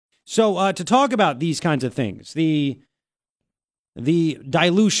So to talk about these kinds of things, the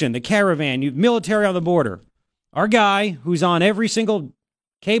dilution, the caravan, you military on the border, our guy who's on every single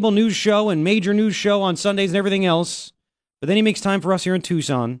cable news show and major news show on Sundays and everything else, but then he makes time for us here in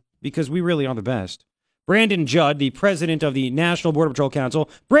Tucson because we really are the best. Brandon Judd, the president of the National Border Patrol Council.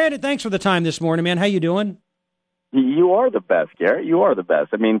 Brandon, thanks for the time this morning, man. How you doing? You are the best, Garrett. You are the best.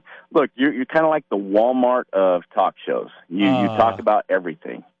 I mean, look, you're kind of like the Walmart of talk shows. You talk about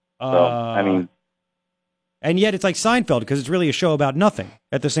everything. So, I mean... And yet it's like Seinfeld because it's really a show about nothing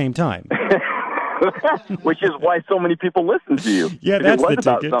at the same time. Which is why so many people listen to you. Yeah, if that's it was the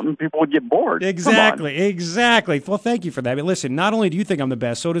about ticket. something, people would get bored. Exactly. Well, thank you for that. But listen, not only do you think I'm the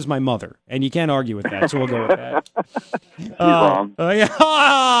best, so does my mother. And you can't argue with that, so we'll go with that. She's wrong.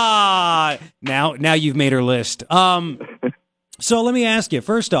 Yeah. Now you've made her list. So let me ask you,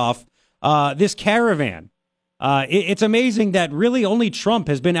 first off, this caravan, it's amazing that really only Trump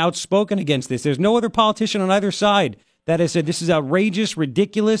has been outspoken against this. There's no other politician on either side that has said this is outrageous,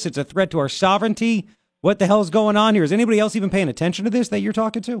 ridiculous, it's a threat to our sovereignty. What the hell is going on here? Is anybody else even paying attention to this that you're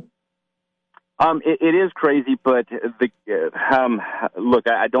talking to? It is crazy, but look,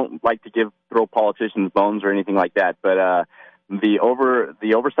 I don't like to throw politicians bones or anything like that, but the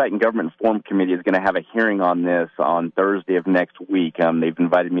Oversight and Government Reform Committee is going to have a hearing on this on Thursday of next week. They've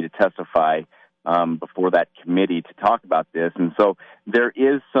invited me to testify before that committee to talk about this, and so there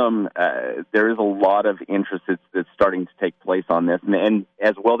is a lot of interest that's starting to take place on this, and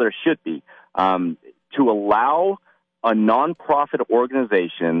as well there should be, to allow a nonprofit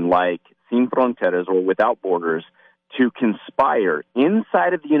organization like Sin Fronteras or Without Borders to conspire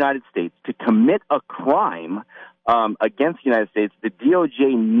inside of the United States to commit a crime against the United States. The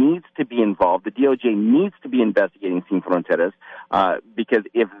DOJ needs to be involved. The DOJ needs to be investigating Sin Fronteras because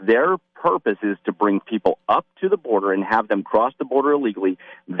if their purpose is to bring people up to the border and have them cross the border illegally,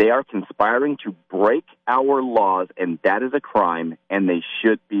 they are conspiring to break our laws, and that is a crime, and they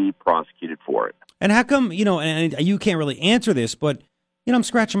should be prosecuted for it. And how come, and you can't really answer this, but, I'm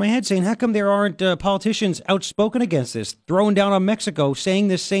scratching my head saying, how come there aren't politicians outspoken against this, throwing down on Mexico, saying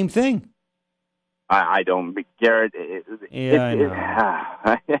this same thing? I don't, Garrett.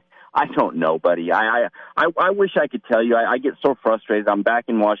 I don't know, buddy. I wish I could tell you. I get so frustrated. I'm back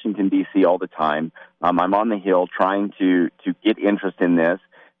in Washington, D.C. all the time. I'm on the Hill trying to get interest in this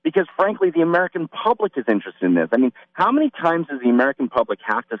because, frankly, the American public is interested in this. I mean, how many times does the American public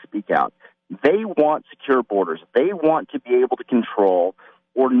have to speak out? They want secure borders. They want to be able to control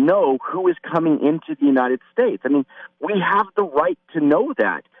or know who is coming into the United States. I mean, we have the right to know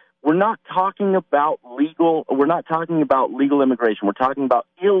that. We're not talking about legal immigration. We're talking about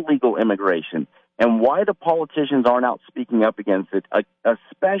illegal immigration. And why the politicians aren't out speaking up against it,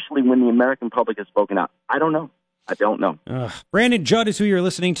 especially when the American public has spoken out, I don't know. Brandon Judd is who you're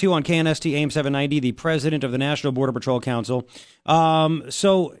listening to on KNST AM 790, the president of the National Border Patrol Council.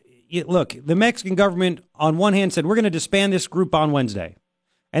 Look, the Mexican government on one hand said, we're going to disband this group on Wednesday.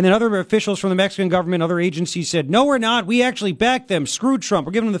 And then other officials from the Mexican government, other agencies said, no, we're not. We actually backed them. Screw Trump.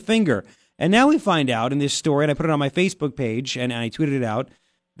 We're giving them the finger. And now we find out in this story, and I put it on my Facebook page, and I tweeted it out,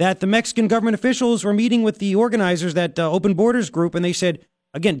 that the Mexican government officials were meeting with the organizers, that Open Borders group, and they said,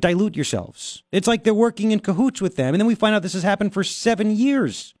 again, dilute yourselves. It's like they're working in cahoots with them. And then we find out this has happened for 7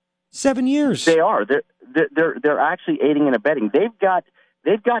 years. 7 years. They are. They're actually aiding and abetting. They've got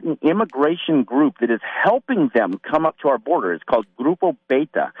an immigration group that is helping them come up to our border. It's called Grupo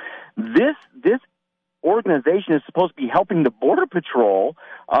Beta. This organization is supposed to be helping the Border Patrol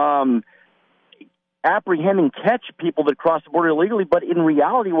apprehend and catch people that cross the border illegally, but in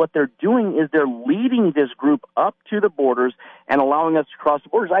reality what they're doing is they're leading this group up to the borders and allowing us to cross the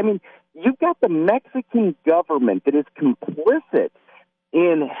borders. I mean, you've got the Mexican government that is complicit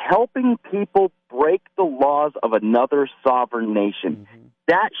in helping people break the laws of another sovereign nation. Mm-hmm.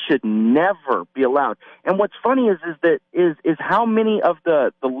 That should never be allowed. And what's funny is how many of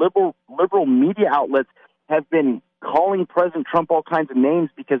the liberal media outlets have been calling President Trump all kinds of names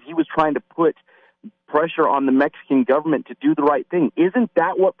because he was trying to put pressure on the Mexican government to do the right thing. Isn't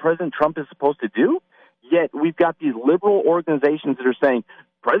that what President Trump is supposed to do? Yet we've got these liberal organizations that are saying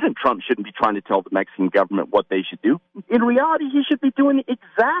President Trump shouldn't be trying to tell the Mexican government what they should do. In reality, he should be doing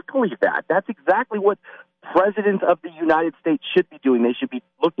exactly that. That's exactly what presidents of the United States should be doing. They should be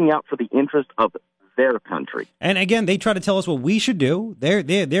looking out for the interest of their country. And again, they try to tell us what we should do.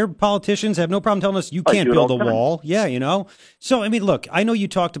 Their politicians have no problem telling us you can't build a wall. Yeah, So, I mean, look, I know you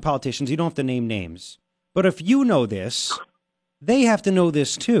talk to politicians. You don't have to name names. But if you know this, they have to know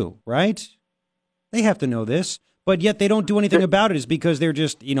this too, right? They have to know this. But yet they don't do anything about it. Is because they're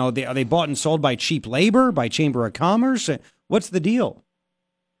just, are they bought and sold by cheap labor, by Chamber of Commerce? What's the deal?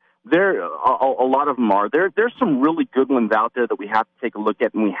 A lot of them are. There's some really good ones out there that we have to take a look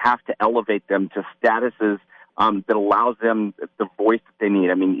at, and we have to elevate them to statuses that allows them the voice that they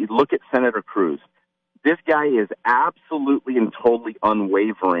need. I mean, you look at Senator Cruz. This guy is absolutely and totally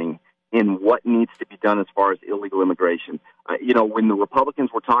unwavering in what needs to be done as far as illegal immigration. When the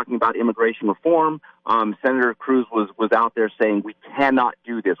Republicans were talking about immigration reform, Senator Cruz was out there saying, we cannot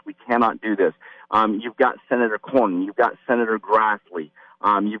do this. We cannot do this. You've got Senator Cornyn. You've got Senator Grassley.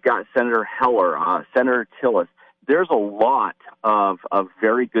 You've got Senator Heller, Senator Tillis. There's a lot of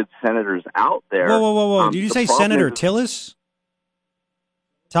very good senators out there. Whoa. Did you say Senator Tillis?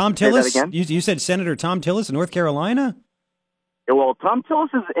 Tom Tillis? Say that again? You said Senator Tom Tillis in North Carolina? Well, Tom Tillis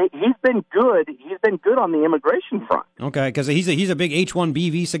he's been good. He's been good on the immigration front. Okay, because he's a big H-1B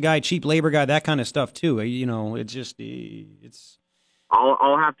visa guy, cheap labor guy, that kind of stuff too. It's.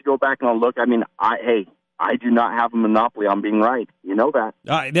 I'll have to go back and look. I mean, I do not have a monopoly on being right. You know that.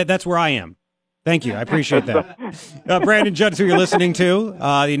 That's where I am. Thank you. I appreciate that. Brandon Judd, who you're listening to,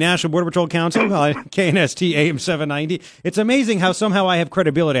 the National Border Patrol Council, KNST AM 790. It's amazing how somehow I have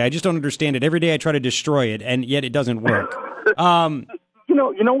credibility. I just don't understand it. Every day I try to destroy it, and yet it doesn't work.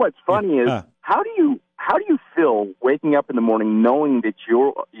 You know what's funny is how do you feel waking up in the morning knowing that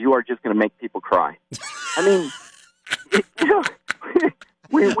you are just going to make people cry? I mean,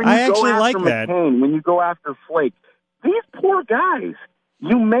 when you I go actually after like McCain, that. when you go after Flake, these poor guys,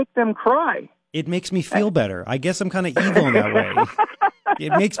 you make them cry. It makes me feel better. I guess I'm kind of evil in that way.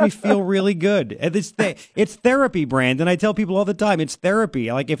 It makes me feel really good. It's therapy, Brandon. I tell people all the time, it's therapy.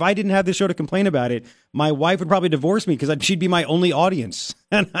 Like, if I didn't have this show to complain about it, my wife would probably divorce me because she'd be my only audience.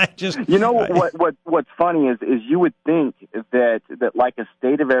 And I just... What's funny is you would think that like a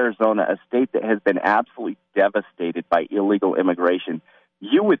state of Arizona, a state that has been absolutely devastated by illegal immigration,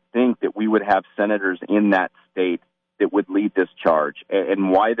 you would think that we would have senators in that state that would lead this charge, and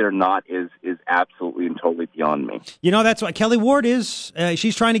why they're not is absolutely and totally beyond me. That's what Kelly Ward is.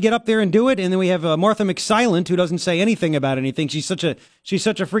 She's trying to get up there and do it, and then we have Martha McSilent, who doesn't say anything about anything. She's such a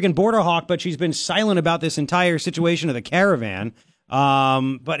freaking border hawk, but she's been silent about this entire situation of the caravan.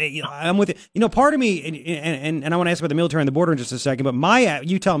 I'm with you. Part of me, and I want to ask about the military and the border in just a second, but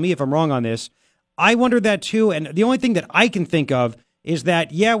you tell me if I'm wrong on this. I wondered that too, and the only thing that I can think of is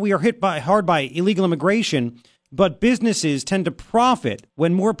that, we are hit hard by illegal immigration, but businesses tend to profit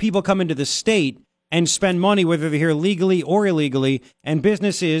when more people come into the state and spend money, whether they're here legally or illegally. And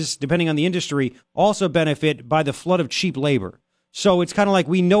businesses, depending on the industry, also benefit by the flood of cheap labor. So it's kind of like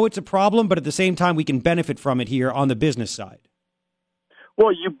we know it's a problem, but at the same time, we can benefit from it here on the business side.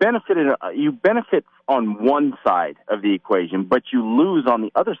 Well, you benefit on one side of the equation, but you lose on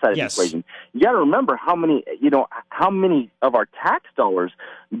the other side of the equation. You got to remember how many of our tax dollars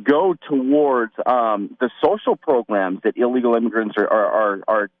go towards the social programs that illegal immigrants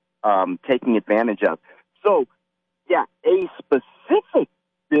are taking advantage of. So, a specific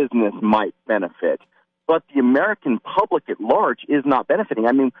business might benefit, but the American public at large is not benefiting.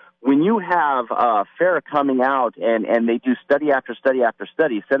 I mean, when you have FARA coming out and they do study after study after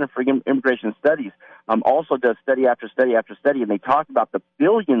study, Center for Immigration Studies also does study after study after study, and they talk about the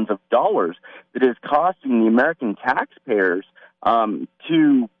billions of dollars that is costing the American taxpayers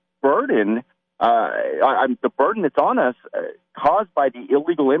to burden the burden that's on us caused by the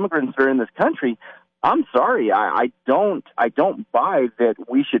illegal immigrants that are in this country. I'm sorry, I don't buy that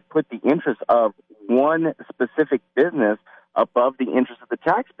we should put the interests of one specific business above the interest of the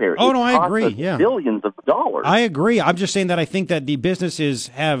taxpayer. Oh, no, I agree. Billions of dollars. I agree. I'm just saying that I think that the businesses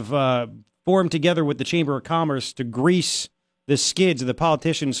have formed together with the Chamber of Commerce to grease the skids of the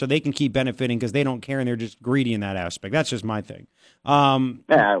politicians so they can keep benefiting because they don't care and they're just greedy in that aspect. That's just my thing. That's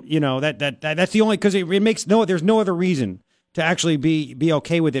the only, because it makes there's no other reason to actually be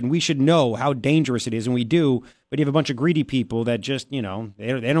okay with it, and we should know how dangerous it is, and we do. But you have a bunch of greedy people that just they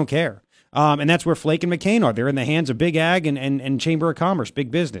don't care, and that's where Flake and McCain are. They're in the hands of big ag and Chamber of Commerce,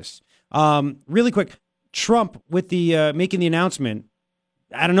 big business. Really quick, Trump with the making the announcement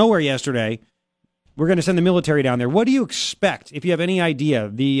out of nowhere yesterday. We're going to send the military down there. What do you expect, if you have any idea?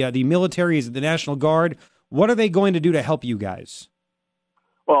 The military is the National Guard. What are they going to do to help you guys?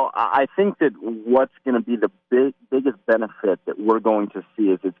 Well, I think that what's going to be the biggest benefit that we're going to see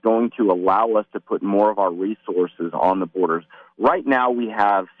is it's going to allow us to put more of our resources on the borders. Right now, we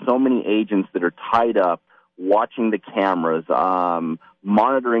have so many agents that are tied up watching the cameras,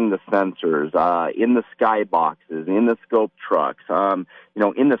 monitoring the sensors, in the skyboxes, in the scope trucks,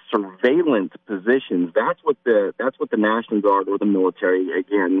 in the surveillance positions. That's what the National Guard or the military.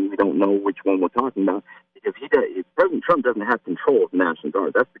 Again, we don't know which one we're talking about because President Trump doesn't have control of the National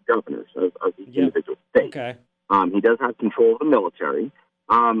Guard. That's the governors of the individual states. Okay. He does have control of the military.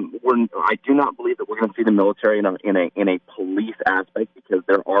 I do not believe that we're going to see the military in a police aspect, because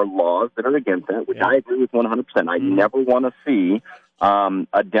there are laws that are against that, which I agree with 100%. I never want to see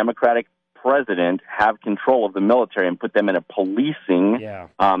a Democratic president have control of the military and put them in a policing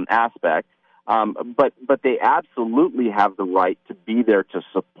aspect. But they absolutely have the right to be there to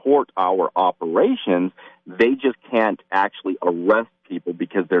support our operations. They just can't actually arrest people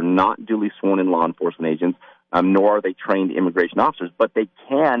because they're not duly sworn in law enforcement agents, nor are they trained immigration officers. But they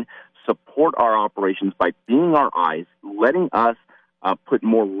can support our operations by being our eyes, letting us put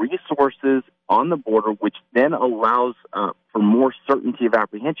more resources on the border, which then allows for more certainty of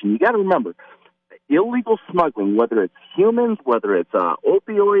apprehension. You got to remember, illegal smuggling, whether it's humans, whether it's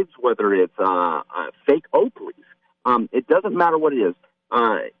opioids, whether it's fake Oakleys, it doesn't matter what it is.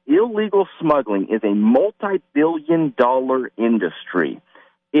 Illegal smuggling is a multi-billion-dollar industry.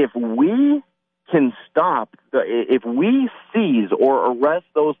 If we can stop, if we seize or arrest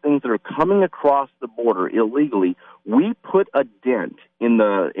those things that are coming across the border illegally, we put a dent in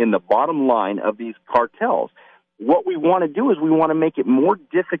the bottom line of these cartels. What we want to do is we want to make it more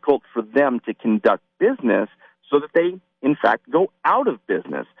difficult for them to conduct business so that they, in fact, go out of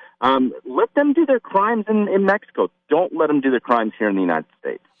business. Let them do their crimes in Mexico. Don't let them do their crimes here in the United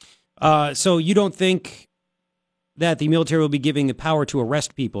States. So you don't think that the military will be giving the power to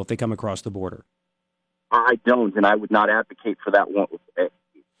arrest people if they come across the border? I don't, and I would not advocate for that one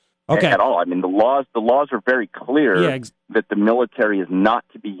at all. I mean, the laws are very clear that the military is not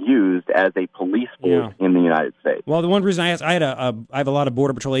to be used as a police force in the United States. Well, the one reason I asked, I have a lot of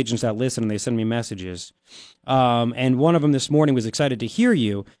Border Patrol agents that listen, and they send me messages. And one of them this morning was excited to hear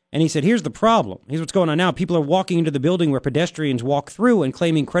you, and he said, here's the problem. Here's what's going on now. People are walking into the building where pedestrians walk through and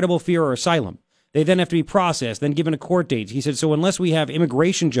claiming credible fear or asylum. They then have to be processed, then given a court date. He said, so unless we have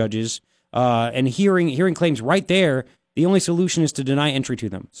immigration judges and hearing claims right there, the only solution is to deny entry to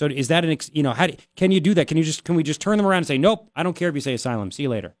them. So is that can you do that? Can we just turn them around and say, nope, I don't care if you say asylum. See you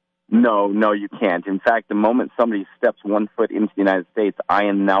later. No, you can't. In fact, the moment somebody steps 1 foot into the United States, I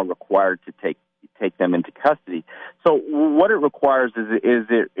am now required to take them into custody. So what it requires is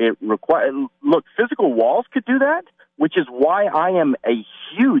it requires, look, physical walls could do that, which is why I am a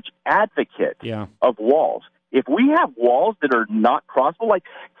huge advocate of walls. If we have walls that are not crossable,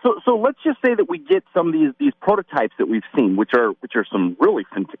 so let's just say that we get some of these prototypes that we've seen, which are some really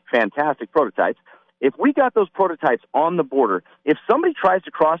fantastic prototypes. If we got those prototypes on the border, if somebody tries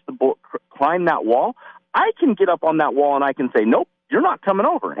to climb that wall, I can get up on that wall and I can say, nope, you're not coming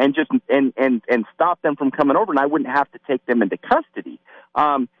over, and just and stop them from coming over, and I wouldn't have to take them into custody.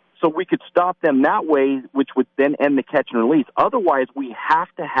 So we could stop them that way, which would then end the catch and release. Otherwise, we have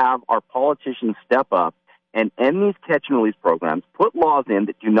to have our politicians step up and end these catch and release programs, put laws in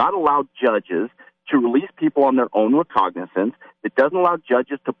that do not allow judges to release people on their own recognizance, that doesn't allow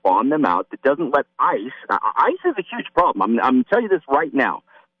judges to bond them out, that doesn't let ICE. ICE is a huge problem. I'm going to tell you this right now.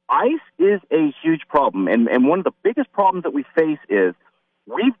 ICE is a huge problem, and one of the biggest problems that we face is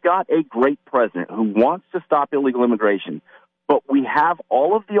we've got a great president who wants to stop illegal immigration, but we have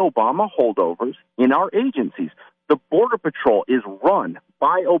all of the Obama holdovers in our agencies. The Border Patrol is run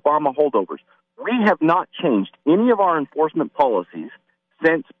by Obama holdovers. We have not changed any of our enforcement policies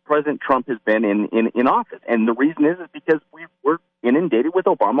since President Trump has been in office. And the reason is because we're inundated with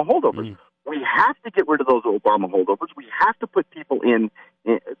Obama holdovers. We have to get rid of those Obama holdovers. We have to put people in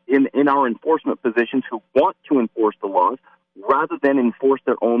our enforcement positions who want to enforce the laws rather than enforce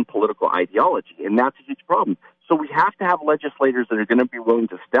their own political ideology. And that's a huge problem. So we have to have legislators that are going to be willing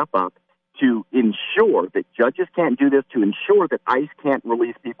to step up to ensure that judges can't do this, to ensure that ICE can't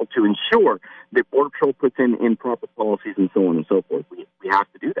release people, to ensure that Border Patrol puts in proper policies and so on and so forth. We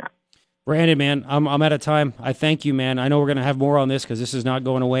have to do that. Brandon, man, I'm out of time. I thank you, man. I know we're going to have more on this because this is not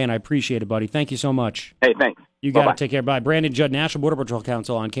going away, and I appreciate it, buddy. Thank you so much. Hey, thanks. You got to take care. Bye. Brandon Judd, National Border Patrol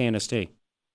Council on KNST.